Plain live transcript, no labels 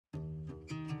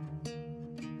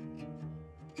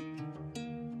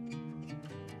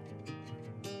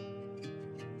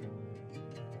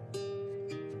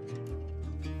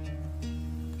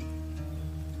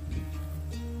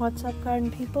What's up,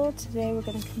 garden people? Today we're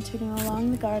going to continue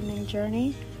along the gardening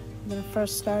journey. I'm going to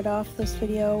first start off this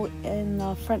video in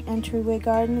the front entryway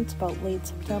garden. It's about late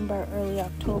September, early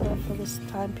October for this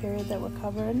time period that we're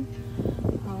covering.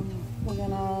 We're going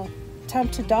to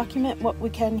attempt to document what we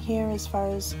can here as far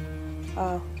as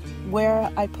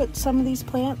where I put some of these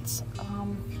plants,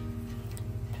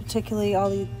 particularly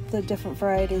all the different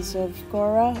varieties of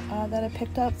Gaura that I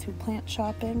picked up through plant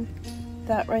shopping.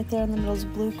 That right there in the middle is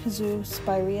Blue Kazoo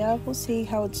Spirea. We'll see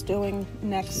how it's doing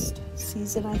next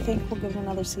season. I think we'll give it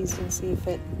another season and see if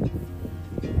it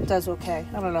does okay.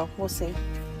 I don't know. We'll see.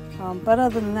 But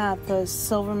other than that, the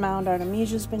Silver Mound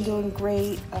Artemisia's been doing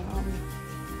great.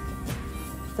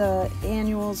 The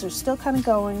annuals are still kind of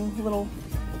going. Little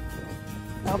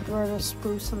Alberta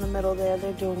spruce in the middle there,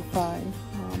 they're doing fine.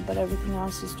 But everything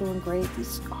else is doing great.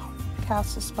 These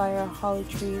Castle Spire holly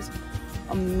trees,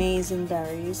 amazing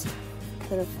berries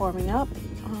that are forming up.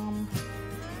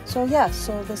 So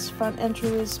this front entry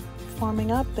is forming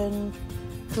up, and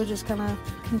we're just gonna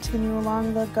continue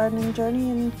along the gardening journey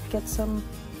and get some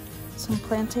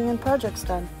planting and projects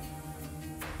done.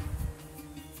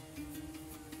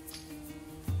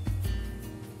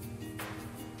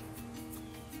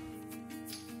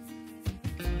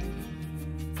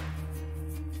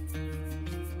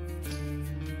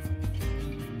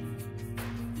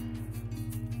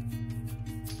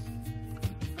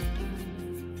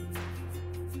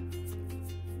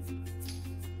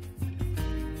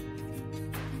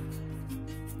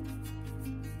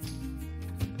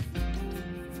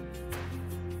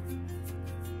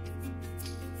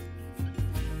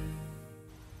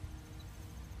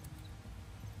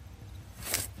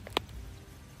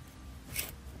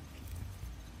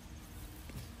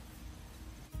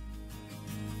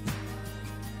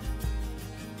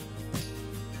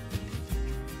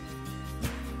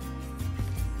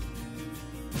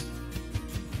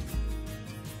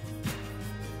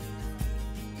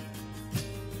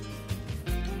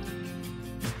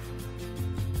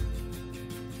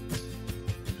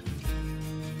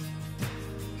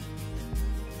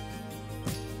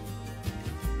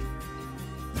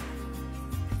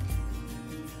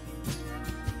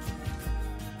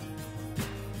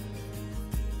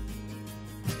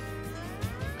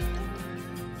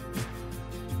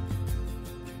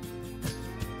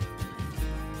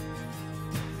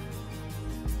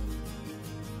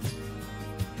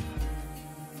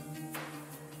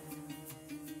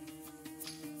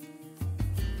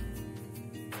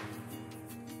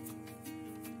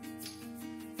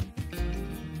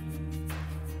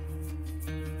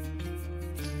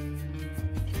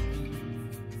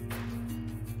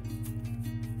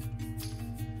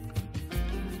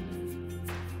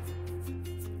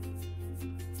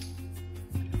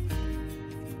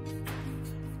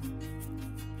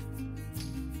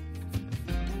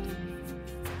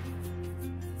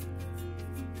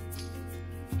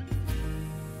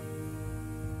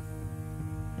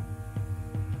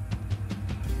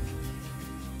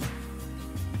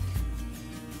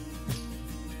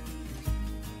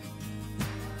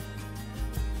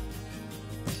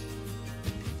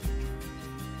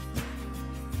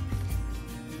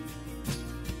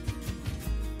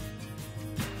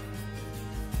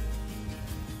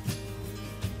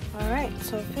 Alright,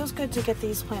 so it feels good to get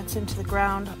these plants into the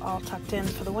ground, all tucked in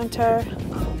for the winter.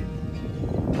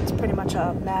 It's pretty much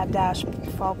a mad dash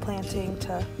fall planting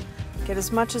to get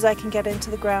as much as I can get into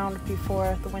the ground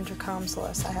before the winter comes. The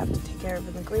less I have to take care of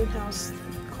in the greenhouse,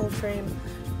 cold frame,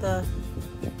 the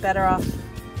better off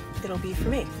it'll be for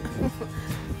me.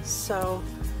 So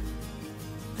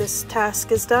this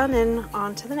task is done, and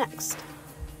on to the next.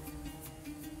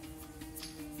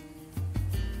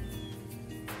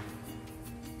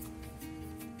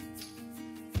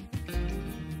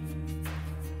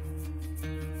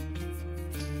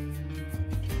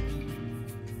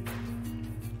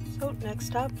 So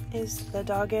next up is the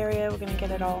dog area. We're going to get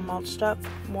it all mulched up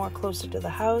more closer to the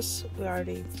house. We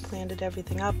already planted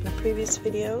everything up in the previous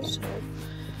video, so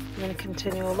I'm going to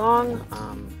continue along.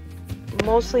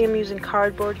 Mostly I'm using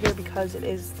cardboard here because it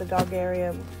is the dog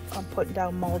area. I'm putting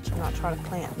down mulch. I'm not trying to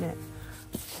plant in it.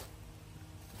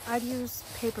 I'd use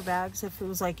paper bags if it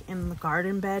was like in the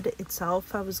garden bed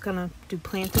itself I was going to do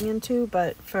planting into,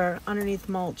 but for underneath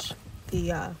mulch,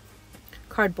 the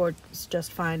cardboard is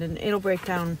just fine, and it'll break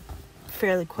down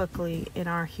fairly quickly in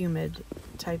our humid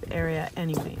type area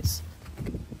anyways.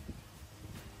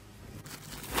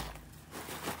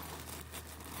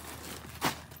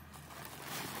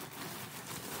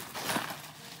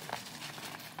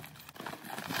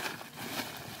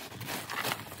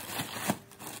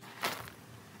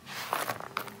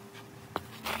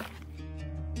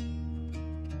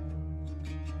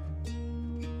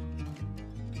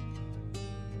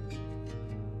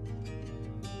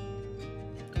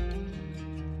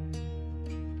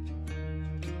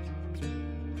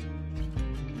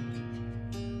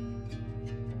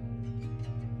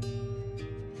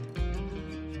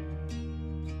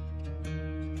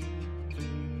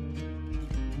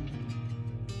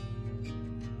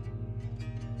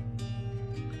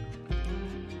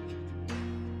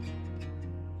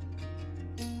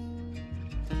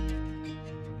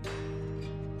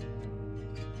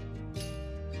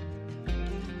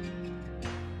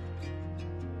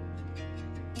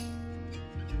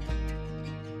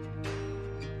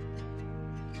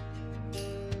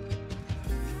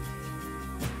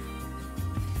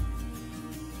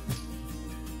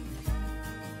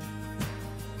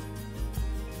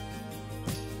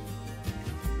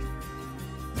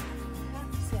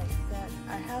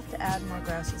 to add more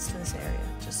grasses to this area,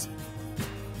 just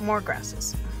more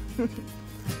grasses. And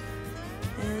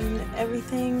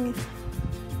everything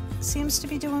seems to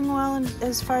be doing well, and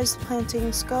as far as the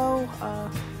plantings go,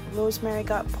 rosemary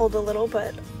got pulled a little,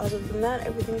 but other than that,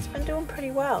 everything's been doing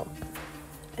pretty well.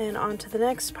 And on to the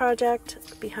next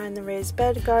project, behind the raised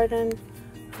bed garden.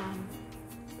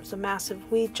 There's a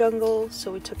massive weed jungle,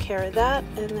 so we took care of that,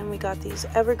 and then we got these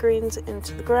evergreens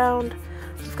into the ground.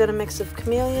 We've got a mix of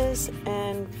camellias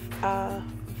and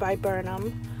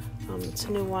viburnum. It's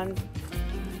a new one,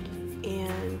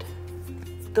 and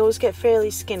those get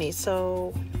fairly skinny,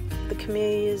 so the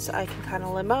camellias I can kind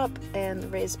of limb up, and the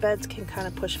raised beds can kind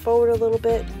of push forward a little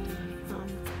bit.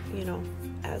 You know,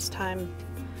 as time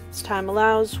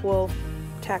allows, we'll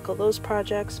tackle those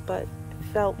projects, but it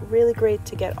felt really great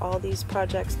to get all these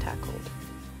projects tackled.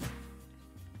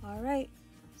 Alright,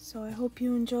 so I hope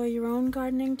you enjoy your own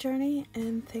gardening journey,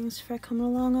 and thanks for coming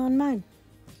along on mine.